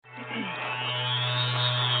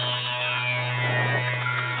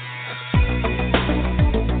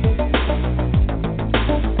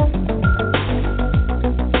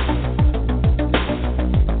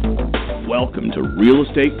to Real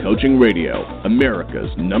Estate Coaching Radio, America's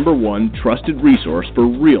 #1 trusted resource for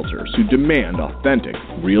realtors who demand authentic,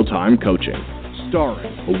 real-time coaching.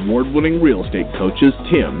 Starring award-winning real estate coaches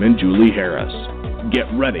Tim and Julie Harris.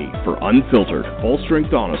 Get ready for unfiltered,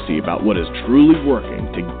 full-strength honesty about what is truly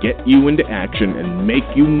working to get you into action and make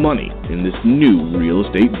you money in this new real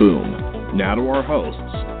estate boom. Now to our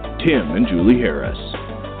hosts, Tim and Julie Harris.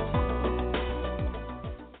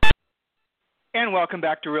 And welcome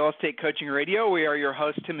back to Real Estate Coaching Radio. We are your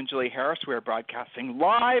hosts, Tim and Julie Harris. We are broadcasting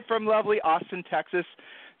live from lovely Austin, Texas.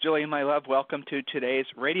 Julie and my love, welcome to today's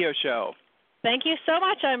radio show. Thank you so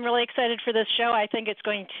much. I'm really excited for this show. I think it's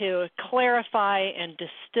going to clarify and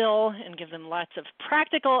distill and give them lots of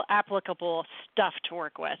practical, applicable stuff to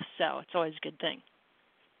work with. So it's always a good thing.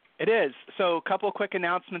 It is. So a couple of quick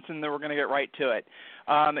announcements, and then we're going to get right to it.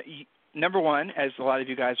 Number one, as a lot of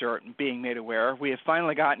you guys are being made aware, we have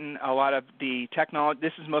finally gotten a lot of the technology.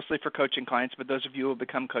 This is mostly for coaching clients, but those of you who will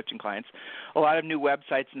become coaching clients, a lot of new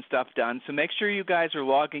websites and stuff done. So make sure you guys are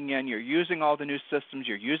logging in. You're using all the new systems.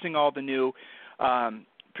 You're using all the new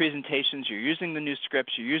presentations. You're using the new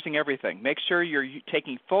scripts. You're using everything. Make sure you're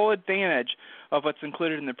taking full advantage of what's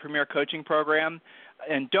included in the Premier Coaching Program.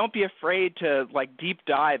 And don't be afraid to deep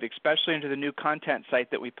dive, especially into the new content site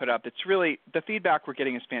that we put up. It's really, the feedback we're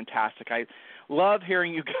getting is fantastic. I love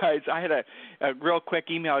hearing you guys. I had a real quick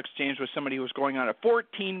email exchange with somebody who was going on a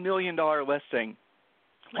 $14 million listing.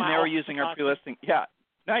 Wow, and they were using our pre-listing. Yeah.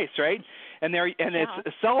 Nice, right? And it's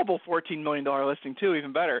a sellable $14 million listing too,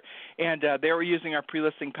 even better. And they were using our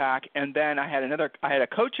pre-listing pack. And then I had a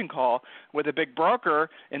coaching call with a big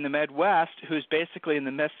broker in the Midwest who's basically in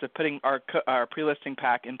the midst of putting our pre-listing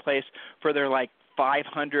pack in place for their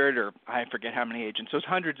 500 or I forget how many agents. So it was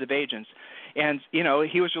hundreds of agents. And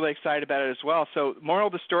he was really excited about it as well. So moral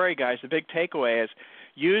of the story, guys, the big takeaway is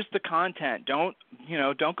use the content. Don't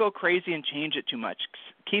go crazy and change it too much.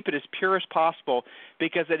 Keep it as pure as possible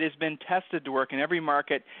because it has been tested to work in every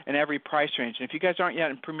market and every price range. And if you guys aren't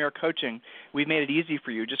yet in Premier Coaching, we've made it easy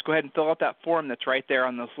for you. Just go ahead and fill out that form that's right there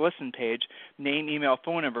on this listen page, name, email,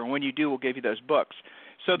 phone number. And when you do, we'll give you those books.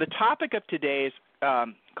 So the topic of today's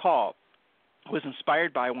call was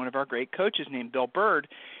inspired by one of our great coaches named Bill Bird.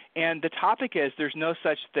 And the topic is there's no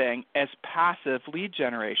such thing as passive lead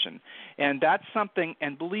generation. And that's something,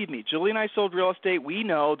 and believe me, Julie and I sold real estate. We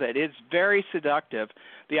know that it's very seductive,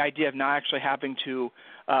 the idea of not actually having to,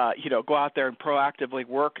 go out there and proactively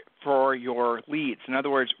work for your leads. In other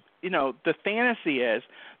words, the fantasy is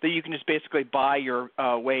that you can just basically buy your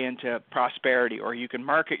way into prosperity, or you can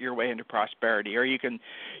market your way into prosperity, or you can,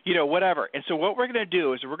 whatever. And so what we're going to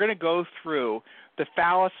do is we're going to go through the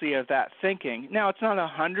fallacy of that thinking. Now, it's not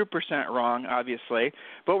 100% wrong, obviously,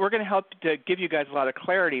 but we're going to help to give you guys a lot of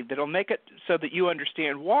clarity that will make it so that you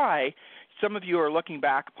understand why some of you are looking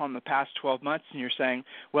back upon the past 12 months and you're saying,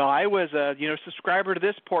 well, I was a subscriber to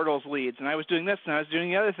this portal's leads, and I was doing this and I was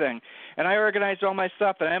doing the other thing, and I organized all my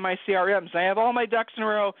stuff, and I have my CRMs, and I have all my ducks in a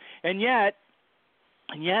row, and yet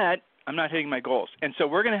I'm not hitting my goals. And so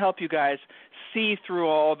we're going to help you guys see through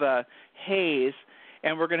all the haze,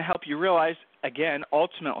 and we're going to help you realize, again,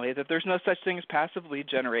 ultimately, that there's no such thing as passive lead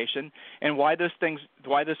generation, and why those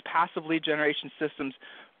passive lead generation systems,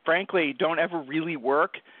 frankly, don't ever really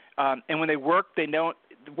work. And when they work, they don't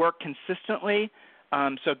work consistently.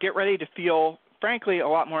 So get ready to feel, frankly, a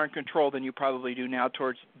lot more in control than you probably do now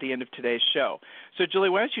towards the end of today's show. So, Julie,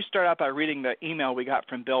 why don't you start out by reading the email we got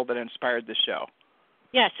from Bill that inspired the show?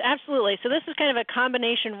 Yes, absolutely. So this is kind of a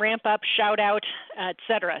combination ramp-up, shout-out, et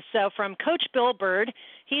cetera. So from Coach Bill Bird,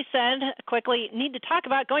 he said, quickly, need to talk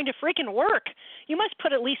about going to freaking work. You must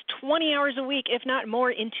put at least 20 hours a week, if not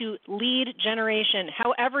more, into lead generation,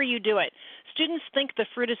 however you do it. Students think the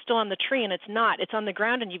fruit is still on the tree, and it's not. It's on the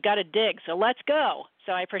ground, and you've got to dig. So let's go.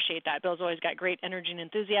 So I appreciate that. Bill's always got great energy and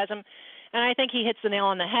enthusiasm, and I think he hits the nail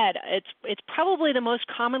on the head. It's probably the most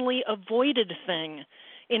commonly avoided thing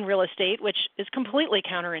in real estate, which is completely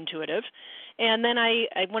counterintuitive. And then I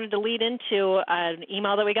wanted to lead into an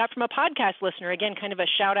email that we got from a podcast listener, again, kind of a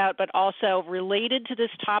shout out, but also related to this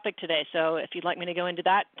topic today. So if you'd like me to go into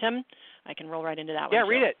that, Tim, I can roll right into that one. Yeah,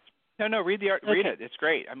 read it. No, read it. It's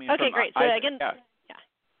great. Okay, great. So again,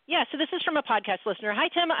 Yeah, so this is from a podcast listener. Hi,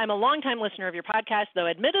 Tim. I'm a longtime listener of your podcast, though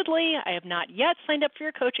admittedly I have not yet signed up for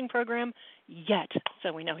your coaching program. yet,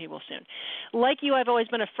 so we know he will soon. Like you, I've always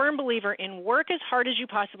been a firm believer in work as hard as you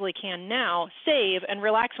possibly can now, save, and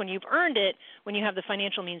relax when you've earned it when you have the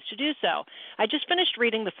financial means to do so. I just finished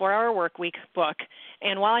reading the 4-Hour Workweek book,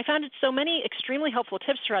 and while I found so many extremely helpful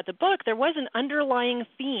tips throughout the book, there was an underlying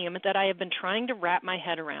theme that I have been trying to wrap my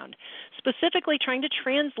head around, specifically trying to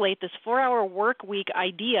translate this 4-hour work week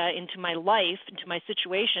idea into my life, into my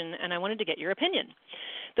situation, and I wanted to get your opinion.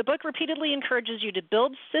 The book repeatedly encourages you to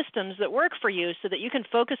build systems that work for you so that you can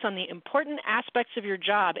focus on the important aspects of your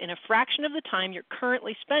job in a fraction of the time you're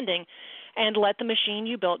currently spending and let the machine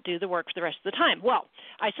you built do the work for the rest of the time. Well,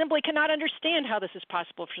 I simply cannot understand how this is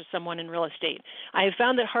possible for someone in real estate. I have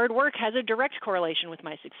found that hard work has a direct correlation with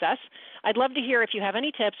my success. I'd love to hear if you have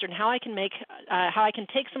any tips on how I can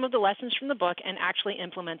take some of the lessons from the book and actually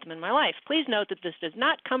implement them in my life. Please note that this does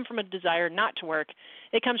not come from a desire not to work.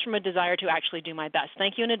 It comes from a desire to actually do my best.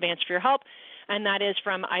 Thank you in advance for your help. And that is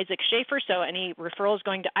from Isaac Schaefer. So any referrals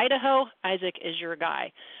going to Idaho, Isaac is your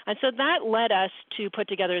guy. And so that led us to put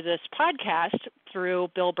together this podcast through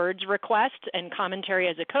Bill Bird's request and commentary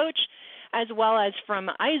as a coach, as well as from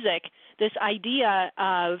Isaac, this idea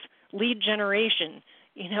of lead generation.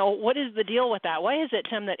 You know, what is the deal with that? Why is it,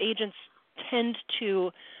 Tim, that agents tend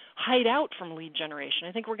to hide out from lead generation?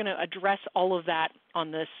 I think we're going to address all of that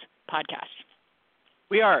on this podcast.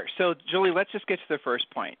 We are. So, Julie, let's just get to the first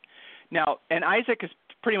point. Now, and Isaac is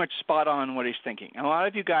pretty much spot on what he's thinking. And a lot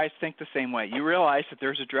of you guys think the same way. You realize that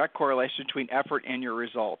there's a direct correlation between effort and your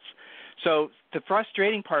results. So the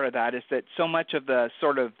frustrating part of that is that so much of the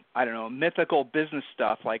sort of, I don't know, mythical business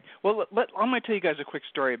stuff like, well, I'm going to tell you guys a quick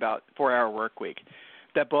story about 4-Hour Workweek,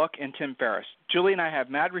 that book, and Tim Ferriss. Julie and I have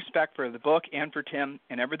mad respect for the book and for Tim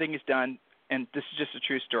and everything he's done, and this is just a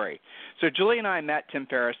true story. So Julie and I met Tim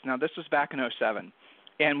Ferriss. Now, this was back in 2007,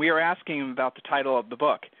 and we were asking him about the title of the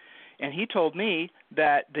book. And he told me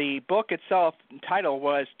that the book itself title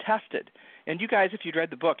was Tested. And you guys, if you'd read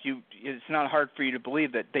the book, it's not hard for you to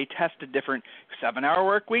believe that they tested different 7-hour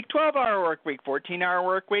work week, 12-hour work week, 14-hour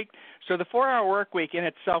work week. So the 4-hour work week in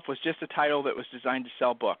itself was just a title that was designed to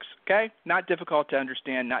sell books, okay? Not difficult to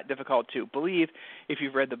understand, not difficult to believe if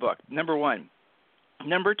you've read the book, number one.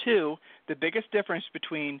 Number two, the biggest difference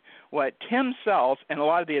between what Tim sells and a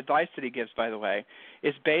lot of the advice that he gives, by the way,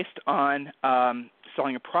 is based on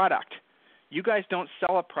selling a product. You guys don't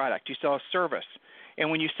sell a product. You sell a service. And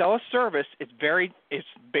when you sell a service, it's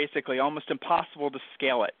basically almost impossible to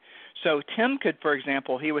scale it. So Tim could, for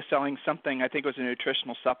example, he was selling something, I think it was a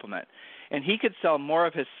nutritional supplement, and he could sell more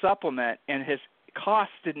of his supplement and his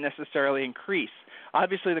costs didn't necessarily increase.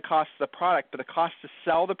 Obviously, the cost of the product, but the cost to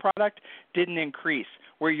sell the product didn't increase,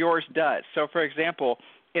 where yours does. So, for example,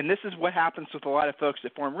 and this is what happens with a lot of folks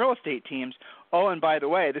that form real estate teams. Oh, and by the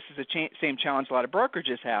way, this is the same challenge a lot of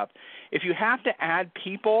brokerages have. If you have to add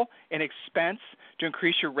people and expense to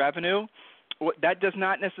increase your revenue, that does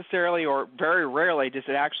not necessarily, or very rarely, does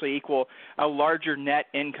it actually equal a larger net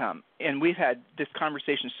income. And we've had this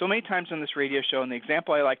conversation so many times on this radio show, and the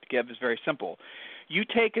example I like to give is very simple. You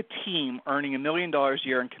take a team earning $1 million a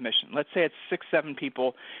year in commission. Let's say it's 6-7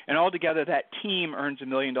 people, and altogether that team earns $1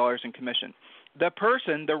 million in commission. The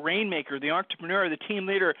person, the rainmaker, the entrepreneur, the team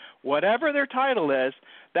leader, whatever their title is,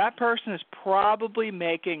 that person is probably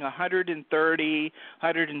making $130,000,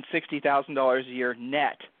 $160,000 a year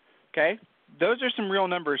net, okay? Those are some real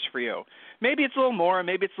numbers for you. Maybe it's a little more,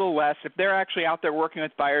 maybe it's a little less. If they're actually out there working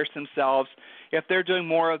with buyers themselves, if they're doing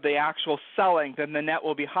more of the actual selling, then the net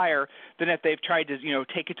will be higher than if they've tried to,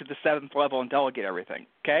 take it to the 7th level and delegate everything,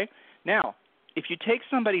 okay? Now, if you take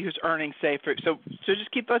somebody who's earning, say,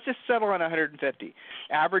 let's just settle on 150.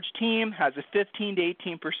 Average team has a 15 to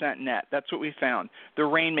 18% net. That's what we found. The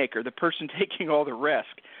rainmaker, the person taking all the risk,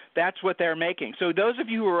 that's what they're making. So those of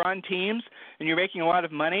you who are on teams and you're making a lot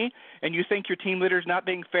of money and you think your team leader is not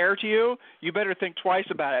being fair to you, you better think twice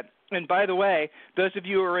about it. And by the way, those of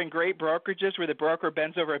you who are in great brokerages where the broker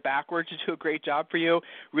bends over backwards to do a great job for you,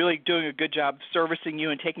 really doing a good job servicing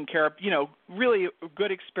you and taking care of, really a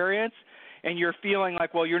good experience, and you're feeling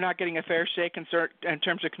like, well, you're not getting a fair shake in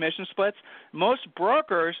terms of commission splits, most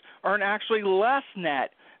brokers earn actually less net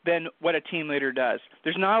than what a team leader does.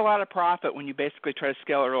 There's not a lot of profit when you basically try to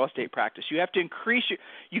scale a real estate practice. You have to increase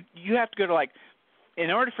you have to go to in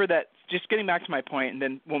order for that, just getting back to my point, and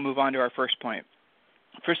then we'll move on to our first point.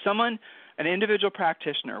 For someone, an individual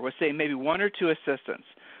practitioner, with say maybe 1 or 2 assistants,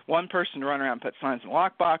 one person to run around and put signs in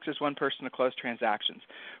lock boxes, one person to close transactions.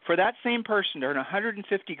 For that same person to earn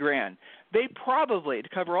 $150,000, they probably, to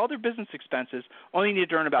cover all their business expenses, only need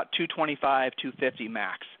to earn about $225,000, $250,000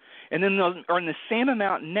 max. and then they'll earn the same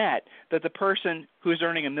amount net that the person who's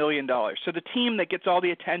earning $1 million. So the team that gets all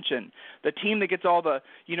the attention, the team that gets all the,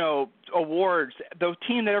 awards, the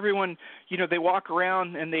team that everyone, they walk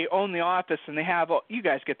around and they own the office and they have, you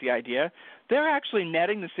guys get the idea. They're actually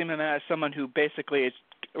netting the same amount as someone who basically is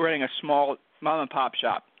running a small mom and pop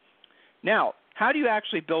shop. Now, how do you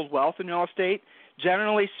actually build wealth in real estate?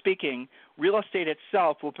 Generally speaking, real estate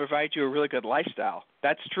itself will provide you a really good lifestyle.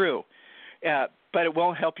 That's true. But it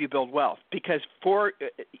won't help you build wealth because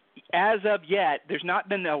as of yet, there's not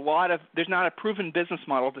a proven business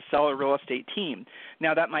model to sell a real estate team.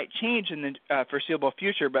 Now, that might change in the foreseeable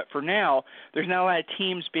future, but for now, there's not a lot of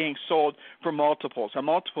teams being sold for multiples. A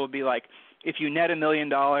multiple would be like if you net $1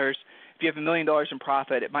 million, if you have $1 million in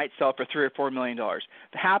profit, it might sell for $3 or $4 million.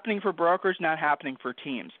 Happening for brokers, not happening for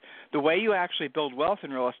teams. The way you actually build wealth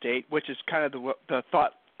in real estate, which is kind of the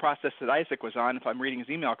thought process that Isaac was on, if I'm reading his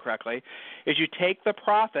email correctly, is you take the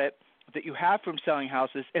profit that you have from selling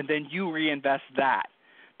houses and then you reinvest that.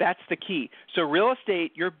 That's the key. So real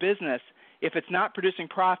estate, your business, if it's not producing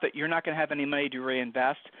profit, you're not going to have any money to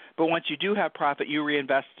reinvest. But once you do have profit, you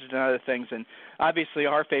reinvest it in other things. And obviously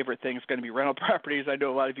our favorite thing is going to be rental properties. I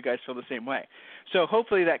know a lot of you guys feel the same way. So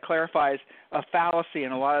hopefully that clarifies a fallacy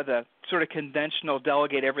in a lot of the sort of conventional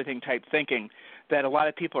delegate everything type thinking that a lot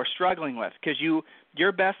of people are struggling with, because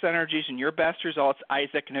your best energies and your best results,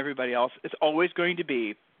 Isaac and everybody else, is always going to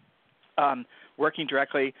be working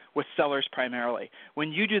directly with sellers primarily.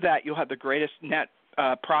 When you do that, you'll have the greatest net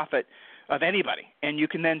profit of anybody, and you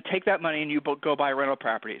can then take that money and you go buy rental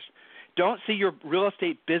properties. Don't see your real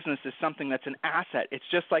estate business as something that's an asset. It's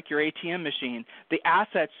just like your ATM machine. The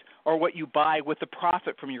assets are what you buy with the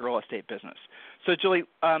profit from your real estate business. So, Julie,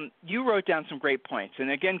 you wrote down some great points.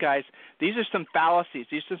 And again, guys, these are some fallacies.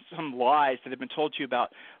 These are some lies that have been told to you about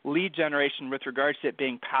lead generation with regards to it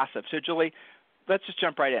being passive. So, Julie, let's just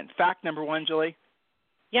jump right in. Fact number one, Julie.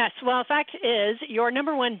 Yes. Well, fact is your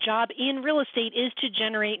number one job in real estate is to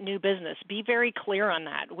generate new business. Be very clear on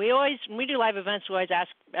that. When we do live events, we always ask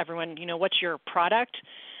everyone, what's your product?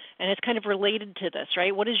 And it's kind of related to this,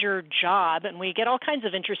 right? What is your job? And we get all kinds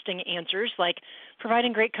of interesting answers like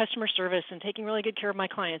providing great customer service and taking really good care of my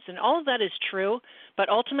clients. And all of that is true, but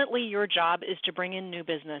ultimately your job is to bring in new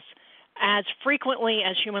business as frequently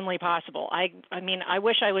as humanly possible. I mean, I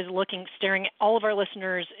wish I was staring all of our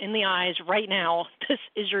listeners in the eyes right now. This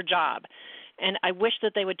is your job. And I wish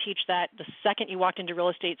that they would teach that the second you walked into real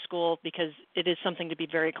estate school, because it is something to be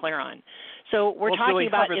very clear on. So we're talking Julie,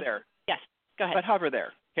 about hover there. Yes, go ahead. But hover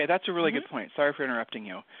there. Okay, that's a really good point. Sorry for interrupting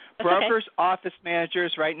you. That's Brokers, okay. office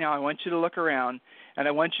managers, right now, I want you to look around, and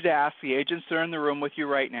I want you to ask the agents that are in the room with you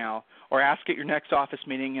right now, or ask at your next office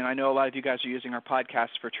meeting, and I know a lot of you guys are using our podcast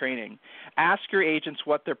for training. Ask your agents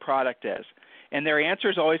what their product is. And their answer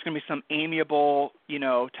is always going to be some amiable,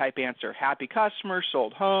 type answer. Happy customers,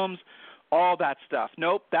 sold homes, all that stuff.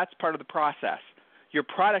 Nope, that's part of the process. Your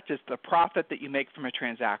product is the profit that you make from a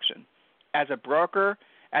transaction. As a broker,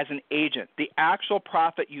 as an agent, the actual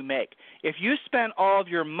profit you make. If you spend all of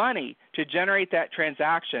your money to generate that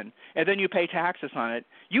transaction and then you pay taxes on it,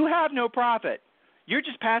 you have no profit. You're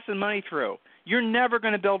just passing money through. You're never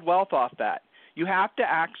going to build wealth off that. You have to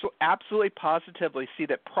absolutely positively see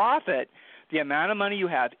that profit, the amount of money you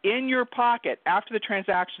have in your pocket after the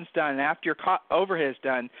transaction's done and after your overhead is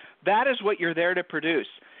done, that is what you're there to produce.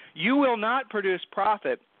 You will not produce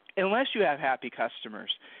profit unless you have happy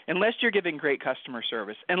customers, unless you're giving great customer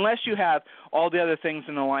service, unless you have all the other things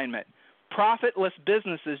in alignment. Profitless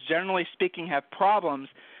businesses, generally speaking, have problems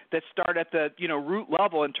that start at the root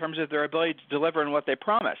level in terms of their ability to deliver on what they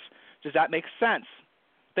promise. Does that make sense?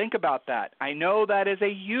 Think about that. I know that is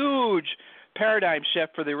a huge paradigm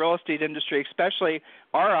shift for the real estate industry, especially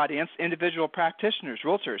our audience, individual practitioners,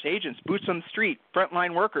 realtors, agents, boots on the street,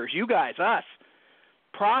 frontline workers, you guys, us.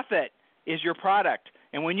 Profit is your product.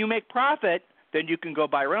 And when you make profit, then you can go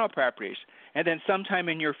buy rental properties. And then sometime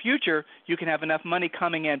in your future, you can have enough money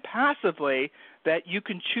coming in passively that you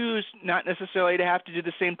can choose not necessarily to have to do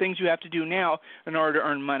the same things you have to do now in order to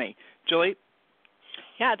earn money. Julie?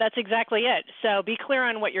 Yeah, that's exactly it. So be clear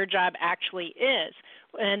on what your job actually is.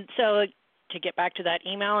 And so to get back to that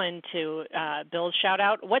email and to Bill's shout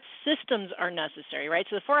out, what systems are necessary, right?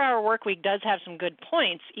 So the 4-Hour Workweek does have some good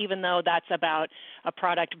points, even though that's about a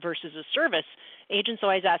product versus a service. Agents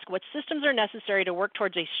always ask what systems are necessary to work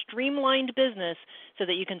towards a streamlined business so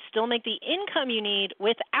that you can still make the income you need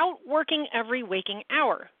without working every waking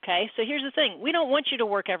hour, okay? So here's the thing. We don't want you to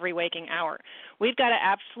work every waking hour. We've got to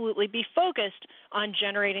absolutely be focused on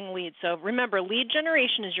generating leads. So remember, lead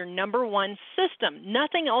generation is your number one system.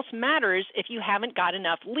 Nothing else matters if you haven't got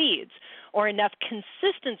enough leads. or enough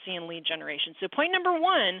consistency in lead generation. So point number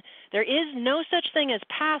one, there is no such thing as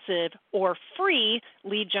passive or free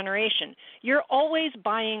lead generation. You're always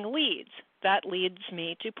buying leads. That leads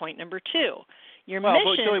me to point number two. Your mission.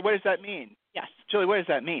 Well, Julie, what does that mean? Yes. Julie, what does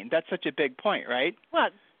that mean? That's such a big point, right? Well,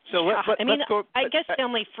 so yeah. let's go. I guess the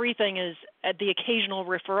only free thing is the occasional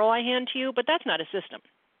referral I hand to you, but that's not a system.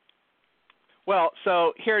 Well,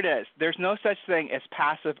 so here it is. There's no such thing as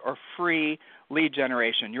passive or free lead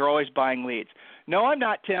generation. You're always buying leads. No, I'm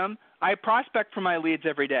not, Tim. I prospect for my leads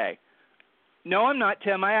every day. No, I'm not,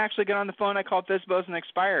 Tim. I actually get on the phone. I call FSBOs and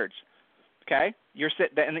expireds. Okay?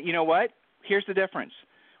 And you know what? Here's the difference.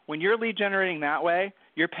 When you're lead generating that way,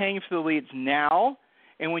 you're paying for the leads now,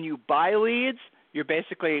 and when you buy leads, you're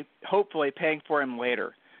basically, hopefully, paying for them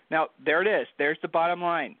later. Now, there it is. There's the bottom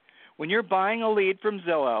line. When you're buying a lead from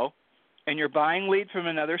Zillow and you're buying leads from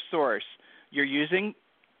another source, you're using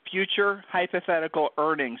future hypothetical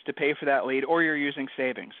earnings to pay for that lead, or you're using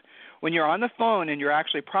savings. When you're on the phone and you're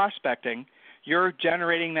actually prospecting, you're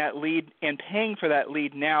generating that lead and paying for that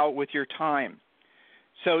lead now with your time.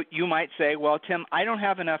 So you might say, well, Tim, I don't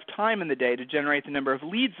have enough time in the day to generate the number of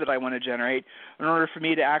leads that I want to generate in order for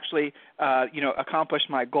me to actually, accomplish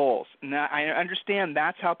my goals. And I understand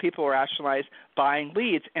that's how people rationalize buying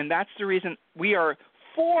leads, and that's the reason we are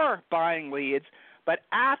for buying leads, but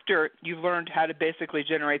after you've learned how to basically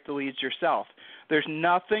generate the leads yourself. There's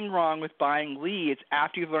nothing wrong with buying leads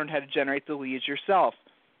after you've learned how to generate the leads yourself.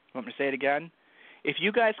 Want me to say it again? If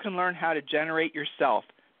you guys can learn how to generate yourself,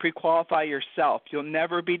 pre-qualify yourself, you'll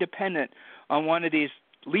never be dependent on one of these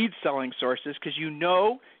lead selling sources, because you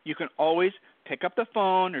know you can always pick up the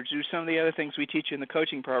phone or do some of the other things we teach you in the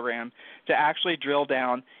coaching program to actually drill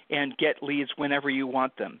down and get leads whenever you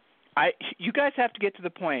want them. You guys have to get to the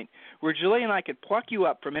point where Julie and I could pluck you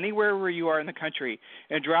up from anywhere where you are in the country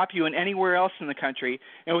and drop you in anywhere else in the country,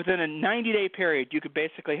 and within a 90-day period you could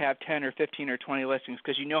basically have 10 or 15 or 20 listings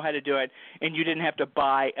because you know how to do it and you didn't have to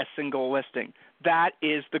buy a single listing. That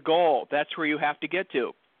is the goal. That's where you have to get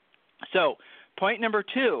to. So point number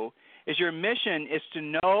two is your mission is to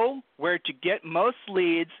know where to get most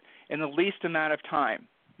leads in the least amount of time.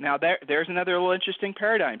 Now, there's another little interesting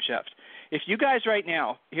paradigm shift. If you guys right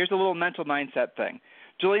now, here's a little mental mindset thing.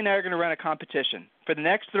 Julie and I are going to run a competition. For the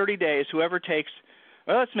next 30 days, whoever takes,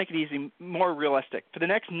 well, let's make it easy, more realistic. For the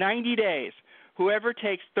next 90 days, whoever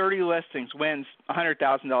takes 30 listings wins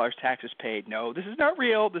 $100,000 taxes paid. No, this is not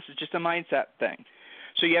real. This is just a mindset thing.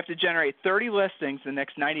 So you have to generate 30 listings in the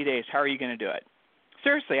next 90 days. How are you going to do it?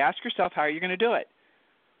 Seriously, ask yourself, how are you going to do it?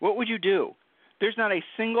 What would you do? There's not a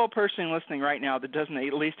single person listening right now that doesn't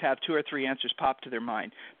at least have 2 or 3 answers pop to their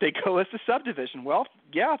mind. They go, it's a subdivision. Well,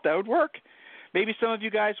 yeah, that would work. Maybe some of you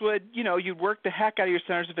guys would, you'd work the heck out of your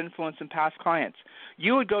centers of influence and past clients.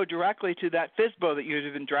 You would go directly to that FSBO that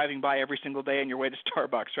you've been driving by every single day on your way to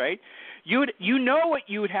Starbucks, right? You know what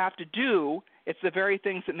you would have to do. It's the very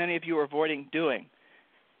things that many of you are avoiding doing.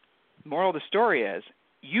 Moral of the story is,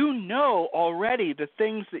 you know already the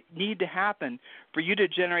things that need to happen for you to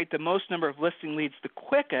generate the most number of listing leads the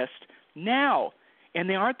quickest now. And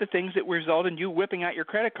they aren't the things that result in you whipping out your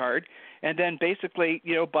credit card and then basically,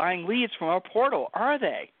 buying leads from a portal, are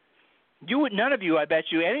they? None of you, I bet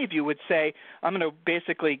you, any of you would say, I'm going to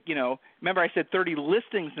basically, remember I said 30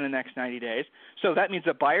 listings in the next 90 days. So that means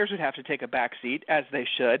that buyers would have to take a back seat, as they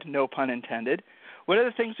should, no pun intended. What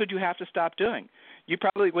other things would you have to stop doing? You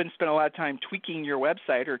probably wouldn't spend a lot of time tweaking your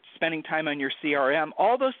website or spending time on your CRM.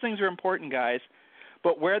 All those things are important, guys.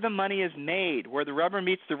 But where the money is made, where the rubber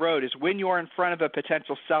meets the road, is when you're in front of a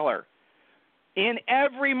potential seller. In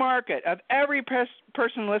every market, of every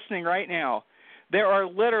person listening right now, there are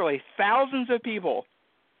literally thousands of people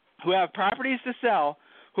who have properties to sell,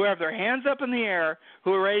 who have their hands up in the air,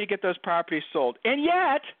 who are ready to get those properties sold. And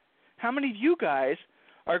yet, how many of you guys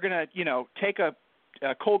are going to, take a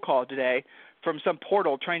cold call today from some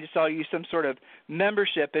portal trying to sell you some sort of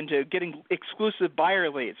membership into getting exclusive buyer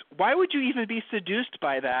leads? Why would you even be seduced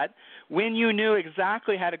by that when you knew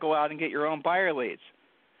exactly how to go out and get your own buyer leads?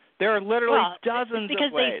 There are literally dozens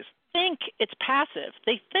of ways. They think it's passive.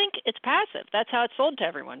 They think it's passive. That's how it's sold to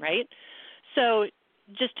everyone, right? So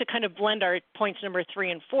just to kind of blend our points number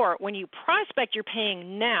 3 and 4, when you prospect, you're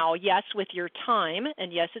paying now, yes, with your time,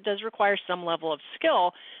 and yes, it does require some level of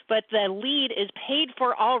skill, but the lead is paid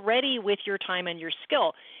for already with your time and your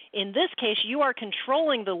skill. In this case, you are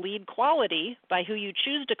controlling the lead quality by who you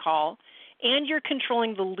choose to call, and you're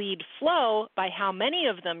controlling the lead flow by how many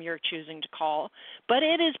of them you're choosing to call, but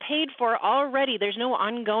it is paid for already. There's no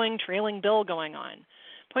ongoing trailing bill going on.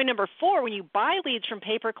 Point number 4, when you buy leads from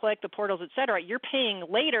pay-per-click, the portals, et cetera, you're paying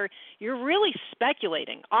later. You're really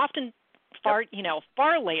speculating. Often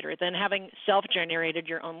far later than having self-generated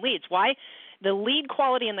your own leads. Why? The lead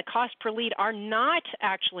quality and the cost per lead are not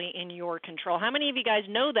actually in your control. How many of you guys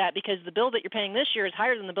know that? Because the bill that you're paying this year is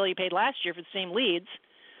higher than the bill you paid last year for the same leads,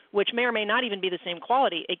 which may or may not even be the same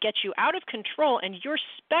quality. It gets you out of control, and you're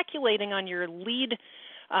speculating on your lead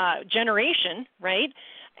generation, right?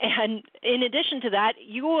 And in addition to that,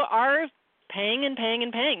 you are paying and paying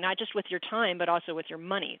and paying, not just with your time, but also with your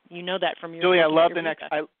money. You know that from your Julie, I love the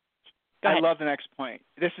next point.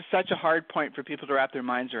 This is such a hard point for people to wrap their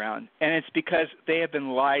minds around, and it's because they have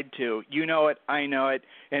been lied to. You know it, I know it,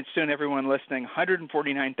 and soon everyone listening,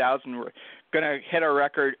 149,000. We're going to hit our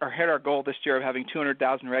record or hit our goal this year of having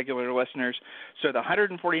 200,000 regular listeners. So the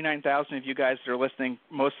 149,000 of you guys that are listening,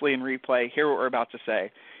 mostly in replay, hear what we're about to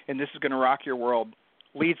say, and this is going to rock your world.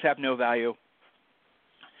 Leads have no value.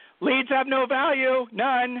 Leads have no value,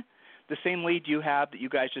 none. The same lead you have that you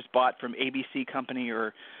guys just bought from ABC Company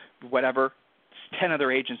or whatever, 10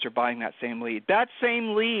 other agents are buying that same lead. That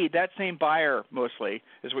same lead, that same buyer mostly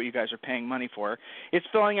is what you guys are paying money for. It's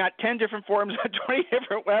filling out 10 different forms on 20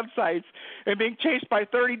 different websites and being chased by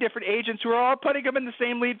 30 different agents who are all putting them in the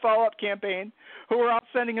same lead follow-up campaign, who are all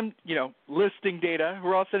sending them, listing data, who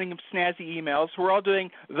are all sending them snazzy emails, who are all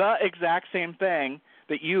doing the exact same thing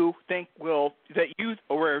that you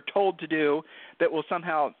were told to do that will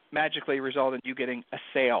somehow magically result in you getting a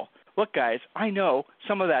sale. Look, guys, I know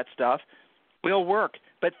some of that stuff will work,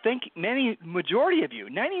 but majority of you,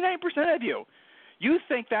 99% of you, you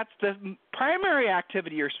think that's the primary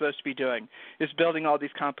activity you're supposed to be doing is building all these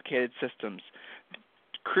complicated systems,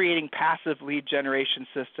 creating passive lead generation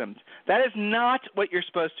systems. That is not what you're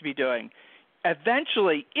supposed to be doing.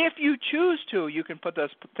 Eventually, if you choose to, you can put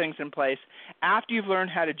those things in place after you've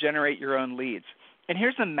learned how to generate your own leads. And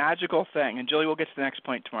here's the magical thing, and Julie, we'll get to the next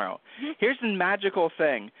point tomorrow. Mm-hmm. Here's the magical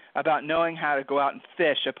thing about knowing how to go out and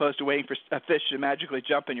fish opposed to waiting for a fish to magically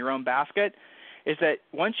jump in your own basket, is that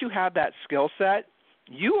once you have that skill set,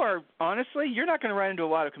 you're not going to run into a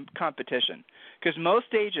lot of competition. Because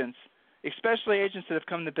most agents, especially agents that have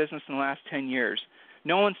come into business in the last 10 years,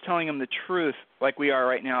 no one's telling them the truth like we are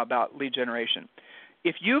right now about lead generation.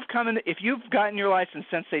 If you've gotten your license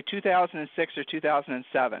since, say, 2006 or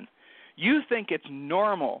 2007, you think it's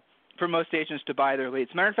normal for most agents to buy their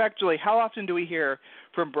leads. Matter of fact, Julie, how often do we hear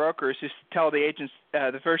from brokers who tell the agents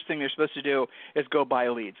the first thing they're supposed to do is go buy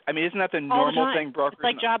leads? I mean, isn't that the normal thing brokers? It's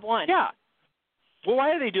like job one. Yeah. Well,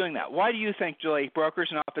 why are they doing that? Why do you think, Julie, brokers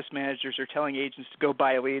and office managers are telling agents to go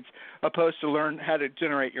buy leads opposed to learn how to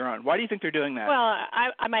generate your own? Why do you think they're doing that? Well,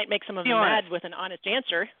 I might make some of them mad with an honest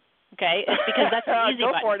answer. Okay, it's because that's the easy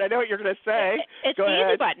button. Go for it. I know what you're going to say. It's the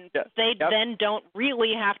easy button. Yeah. They then don't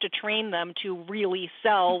really have to train them to really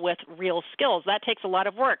sell with real skills. That takes a lot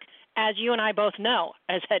of work, as you and I both know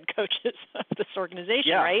as head coaches of this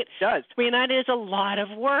organization, right? Yeah, it does. I mean, that is a lot of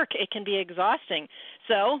work. It can be exhausting.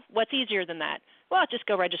 So what's easier than that? Well, just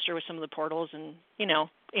go register with some of the portals and,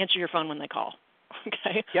 answer your phone when they call,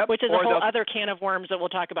 okay? Yep. Which is a whole other can of worms that we'll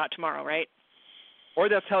talk about tomorrow, right? Or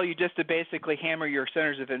they'll tell you just to basically hammer your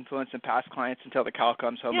centers of influence and past clients until the cow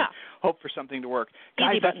comes home and hope for something to work.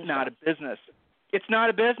 Guys, that's not a business. It's not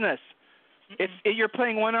a business. You're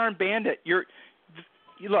playing one-armed bandit.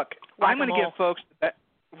 Look, I'm going to give folks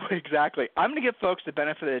exactly. I'm going to give folks the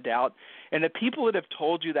benefit of the doubt, and the people that have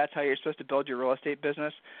told you that's how you're supposed to build your real estate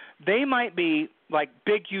business, they might be like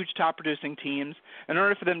big, huge, top-producing teams. In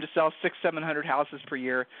order for them to sell 600-700 houses per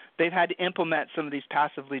year, they've had to implement some of these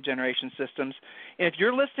passive lead generation systems. And if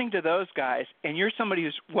you're listening to those guys and you're somebody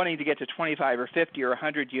who's wanting to get to 25 or 50 or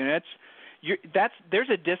 100 units, there's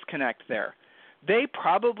a disconnect there. They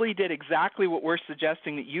probably did exactly what we're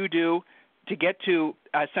suggesting that you do to get to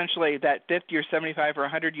essentially that 50 or 75 or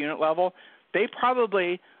 100 unit level. They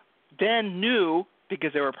probably then knew,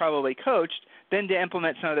 because they were probably coached, then to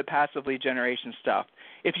implement some of the passive lead generation stuff.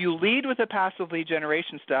 If you lead with the passive lead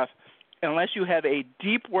generation stuff, unless you have a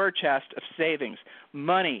deep war chest of savings,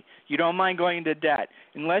 money, you don't mind going into debt,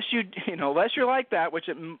 unless you're like that, which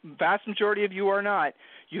the vast majority of you are not,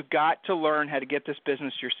 you've got to learn how to get this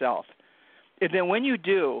business yourself. And then when you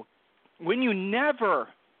do, when you never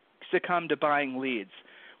succumb to buying leads,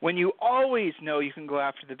 when you always know you can go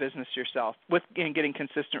after the business yourself and getting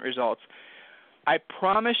consistent results, I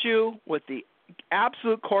promise you with the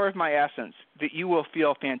absolute core of my essence that you will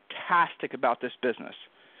feel fantastic about this business.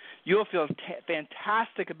 You will feel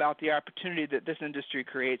fantastic about the opportunity that this industry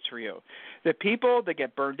creates for you. The people that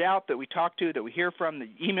get burned out, that we talk to, that we hear from, the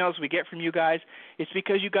emails we get from you guys, it's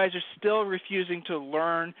because you guys are still refusing to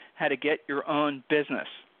learn how to get your own business.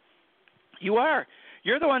 You are.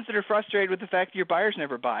 You're the ones that are frustrated with the fact that your buyers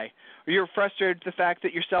never buy, or you're frustrated with the fact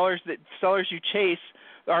that your sellers you chase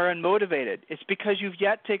are unmotivated. It's because you've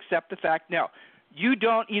yet to accept the fact. Now, you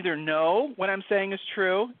don't either know what I'm saying is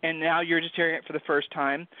true, and now you're just hearing it for the first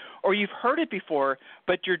time, or you've heard it before,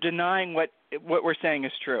 but you're denying what we're saying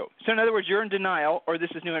is true. So in other words, you're in denial, or this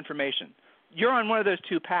is new information. You're on one of those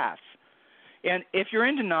two paths. And if you're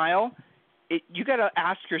in denial, you got to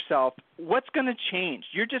ask yourself, what's going to change?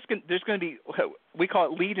 There's going to be, we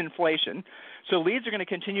call it lead inflation. So leads are going to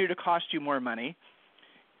continue to cost you more money.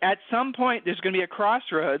 At some point, there's going to be a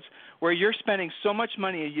crossroads where you're spending so much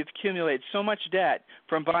money and you've accumulated so much debt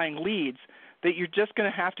from buying leads that you're just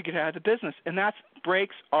going to have to get out of the business. And that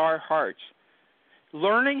breaks our hearts.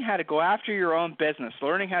 Learning how to go after your own business,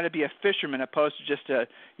 learning how to be a fisherman opposed to just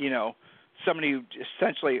somebody who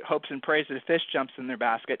essentially hopes and prays that a fish jumps in their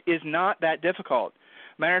basket is not that difficult.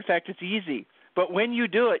 Matter of fact, it's easy. But when you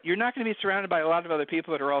do it, you're not going to be surrounded by a lot of other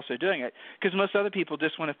people that are also doing it, because most other people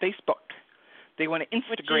just want to Facebook. They want to Instagram.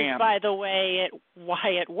 Which is, by the way, why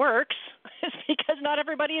it works is because not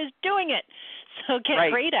everybody is doing it. So get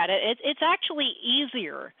great at it. It's actually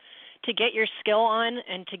easier to get your skill on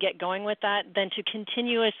and to get going with that than to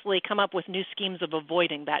continuously come up with new schemes of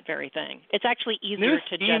avoiding that very thing. It's actually easier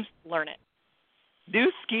to just learn it.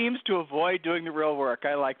 New schemes to avoid doing the real work.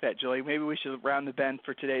 I like that, Julie. Maybe we should round the bend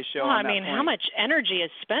for today's show. Well, I mean, how much energy is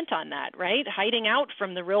spent on that, right? Hiding out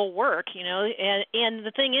from the real work, And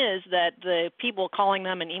the thing is that the people calling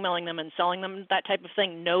them and emailing them and selling them that type of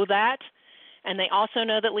thing know that, and they also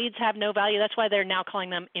know that leads have no value. That's why they're now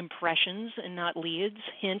calling them impressions and not leads.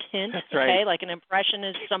 Hint, hint. That's right. Okay, like an impression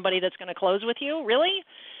is somebody that's going to close with you. Really?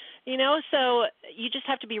 So you just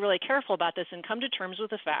have to be really careful about this and come to terms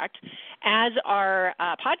with the fact, as our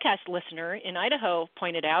podcast listener in Idaho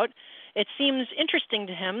pointed out, it seems interesting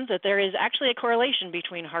to him that there is actually a correlation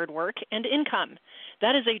between hard work and income.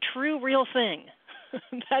 That is a true, real thing.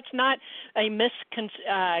 That's not a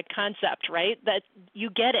misconcept, right? That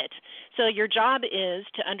you get it. So your job is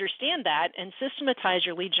to understand that and systematize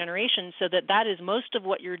your lead generation so that is most of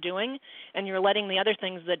what you're doing, and you're letting the other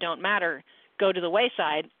things that don't matter go to the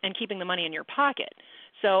wayside and keeping the money in your pocket.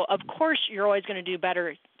 So, of course, you're always going to do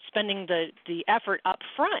better spending the effort up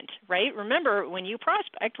front, right? Remember, when you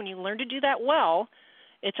prospect, when you learn to do that well,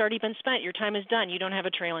 it's already been spent. Your time is done. You don't have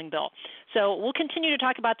a trailing bill. So we'll continue to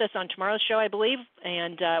talk about this on tomorrow's show, I believe,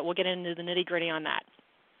 and we'll get into the nitty-gritty on that.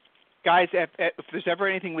 Guys, if there's ever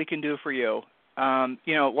anything we can do for you,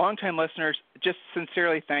 longtime listeners, just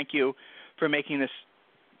sincerely thank you for making this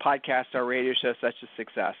podcast, our radio show, such a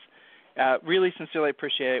success. Really sincerely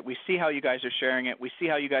appreciate it. We see how you guys are sharing it. We see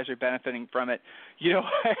how you guys are benefiting from it.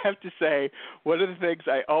 I have to say, one of the things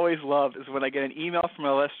I always love is when I get an email from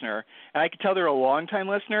a listener, and I can tell they're a long-time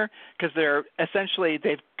listener because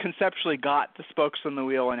they've conceptually got the spokes on the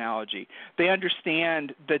wheel analogy. They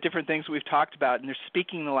understand the different things we've talked about, and they're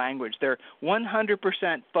speaking the language. They're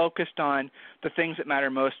 100% focused on the things that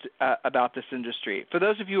matter most about this industry. For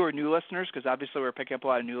those of you who are new listeners, because obviously we're picking up a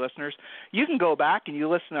lot of new listeners, you can go back and you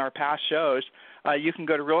listen to our past shows. You can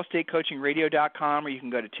go to realestatecoachingradio.com, or you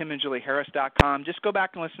can go to timandjulieharris.com. Just go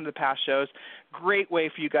back and listen to the past shows. Great way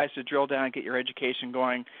for you guys to drill down and get your education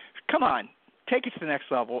going. Come on, take it to the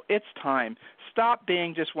next level. It's time. Stop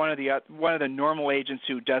being just one of the normal agents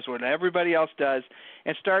who does what everybody else does,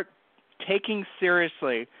 and start taking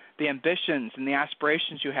seriously the ambitions and the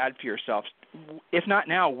aspirations you had for yourself. If not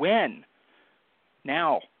now, when?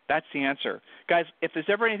 Now. That's the answer. Guys, if there's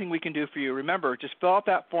ever anything we can do for you, remember, just fill out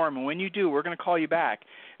that form, and when you do, we're going to call you back,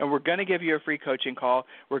 and we're going to give you a free coaching call.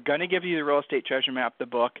 We're going to give you the Real Estate Treasure Map, the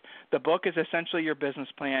book. The book is essentially your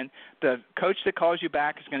business plan. The coach that calls you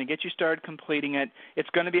back is going to get you started completing it. It's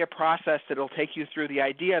going to be a process that will take you through the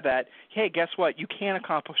idea that, hey, guess what? You can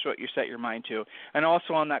accomplish what you set your mind to. And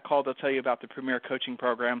also on that call, they'll tell you about the Premier Coaching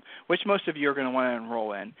Program, which most of you are going to want to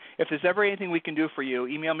enroll in. If there's ever anything we can do for you,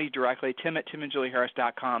 email me directly,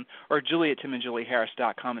 tim@timandjulieharris.com, or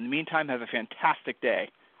julie@timandjulieharris.com. In the meantime, have a fantastic day.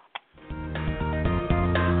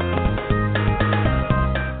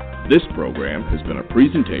 This program has been a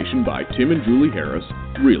presentation by Tim and Julie Harris,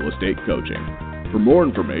 Real Estate Coaching. For more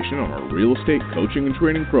information on our real estate coaching and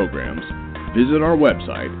training programs, visit our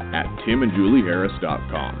website at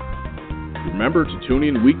timandjulieharris.com. Remember to tune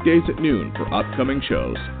in weekdays at noon for upcoming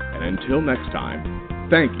shows, and until next time,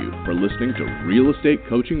 thank you for listening to Real Estate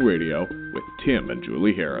Coaching Radio with Tim and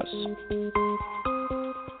Julie Harris.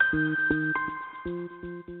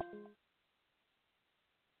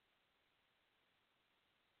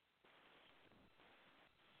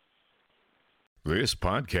 This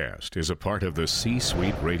podcast is a part of the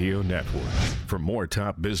C-Suite Radio Network. For more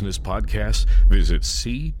top business podcasts, visit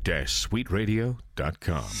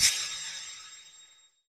c-suiteradio.com.